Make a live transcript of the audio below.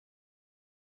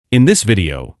In this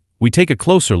video, we take a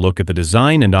closer look at the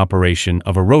design and operation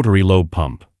of a rotary lobe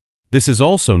pump. This is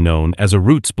also known as a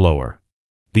roots blower.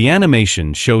 The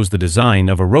animation shows the design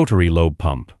of a rotary lobe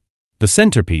pump. The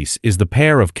centerpiece is the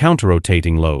pair of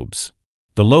counter-rotating lobes.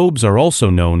 The lobes are also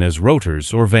known as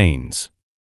rotors or vanes.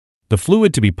 The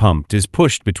fluid to be pumped is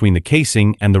pushed between the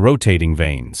casing and the rotating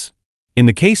vanes. In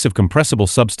the case of compressible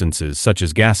substances such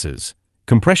as gases,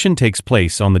 compression takes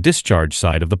place on the discharge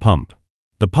side of the pump.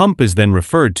 The pump is then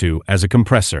referred to as a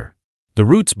compressor. The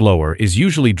roots blower is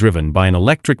usually driven by an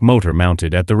electric motor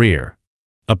mounted at the rear.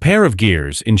 A pair of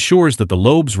gears ensures that the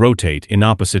lobes rotate in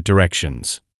opposite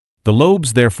directions. The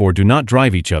lobes therefore do not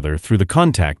drive each other through the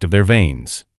contact of their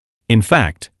vanes. In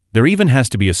fact, there even has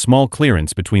to be a small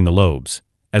clearance between the lobes,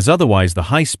 as otherwise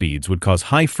the high speeds would cause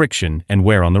high friction and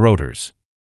wear on the rotors.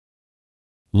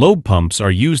 Lobe pumps are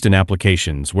used in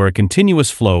applications where a continuous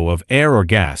flow of air or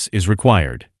gas is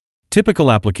required.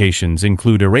 Typical applications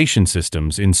include aeration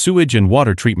systems in sewage and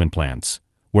water treatment plants,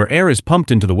 where air is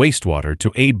pumped into the wastewater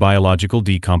to aid biological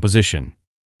decomposition.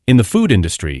 In the food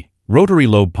industry, rotary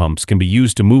lobe pumps can be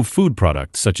used to move food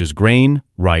products such as grain,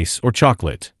 rice, or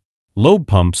chocolate. Lobe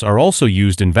pumps are also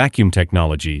used in vacuum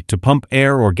technology to pump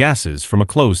air or gases from a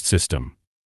closed system.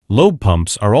 Lobe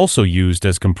pumps are also used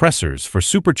as compressors for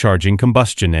supercharging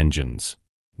combustion engines.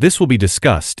 This will be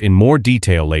discussed in more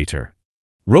detail later.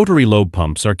 Rotary lobe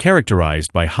pumps are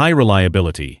characterized by high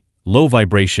reliability, low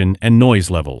vibration and noise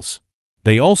levels.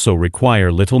 They also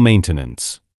require little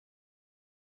maintenance.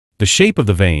 The shape of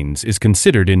the vanes is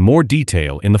considered in more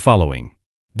detail in the following.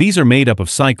 These are made up of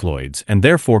cycloids and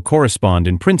therefore correspond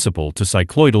in principle to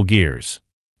cycloidal gears.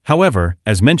 However,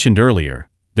 as mentioned earlier,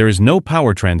 there is no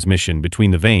power transmission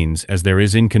between the vanes as there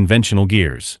is in conventional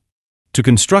gears. To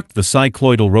construct the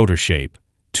cycloidal rotor shape,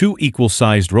 two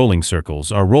equal-sized rolling circles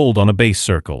are rolled on a base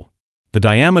circle. The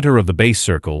diameter of the base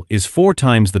circle is 4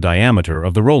 times the diameter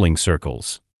of the rolling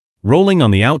circles. Rolling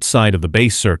on the outside of the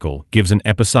base circle gives an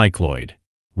epicycloid.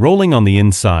 Rolling on the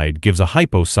inside gives a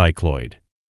hypocycloid.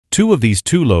 Two of these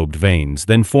two-lobed vanes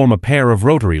then form a pair of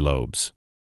rotary lobes.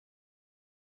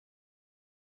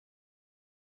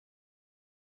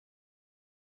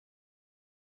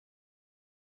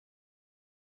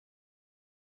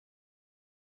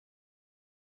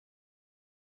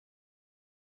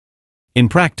 In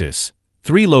practice,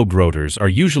 three-lobed rotors are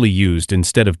usually used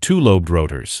instead of two-lobed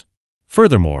rotors.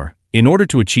 Furthermore, in order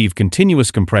to achieve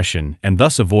continuous compression and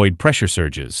thus avoid pressure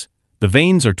surges, the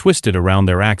vanes are twisted around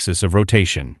their axis of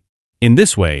rotation. In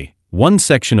this way, one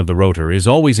section of the rotor is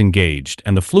always engaged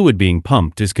and the fluid being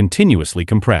pumped is continuously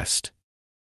compressed.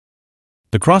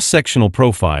 The cross-sectional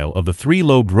profile of the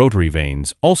three-lobed rotary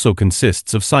vanes also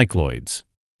consists of cycloids.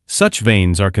 Such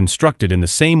vanes are constructed in the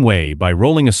same way by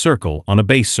rolling a circle on a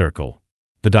base circle.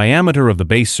 The diameter of the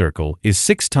base circle is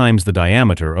 6 times the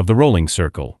diameter of the rolling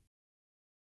circle.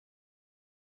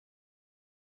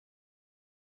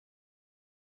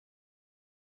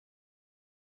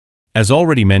 As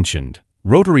already mentioned,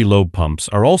 rotary lobe pumps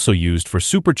are also used for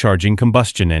supercharging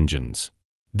combustion engines.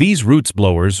 These roots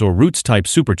blowers or roots-type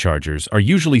superchargers are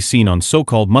usually seen on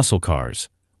so-called muscle cars,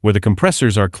 where the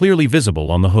compressors are clearly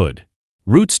visible on the hood.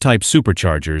 Roots-type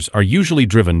superchargers are usually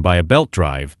driven by a belt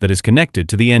drive that is connected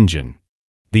to the engine.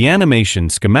 The animation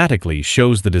schematically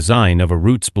shows the design of a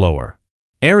roots blower.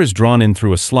 Air is drawn in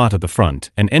through a slot at the front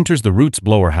and enters the roots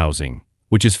blower housing,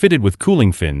 which is fitted with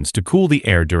cooling fins to cool the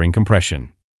air during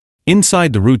compression.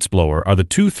 Inside the roots blower are the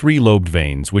two three-lobed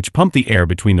vanes which pump the air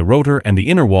between the rotor and the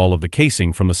inner wall of the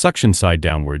casing from the suction side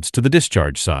downwards to the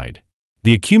discharge side.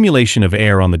 The accumulation of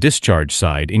air on the discharge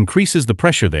side increases the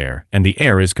pressure there and the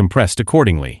air is compressed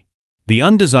accordingly. The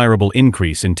undesirable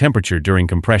increase in temperature during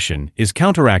compression is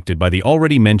counteracted by the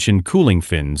already mentioned cooling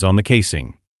fins on the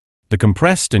casing. The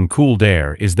compressed and cooled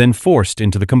air is then forced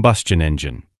into the combustion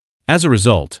engine. As a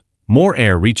result, more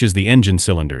air reaches the engine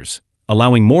cylinders,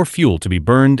 allowing more fuel to be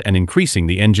burned and increasing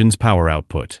the engine's power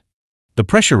output. The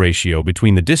pressure ratio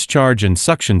between the discharge and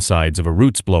suction sides of a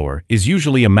roots blower is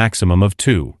usually a maximum of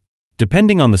 2.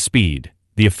 Depending on the speed,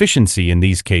 the efficiency in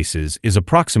these cases is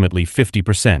approximately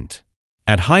 50%.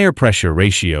 At higher pressure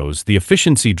ratios, the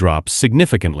efficiency drops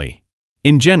significantly.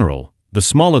 In general, the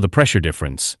smaller the pressure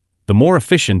difference, the more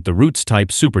efficient the roots-type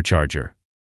supercharger.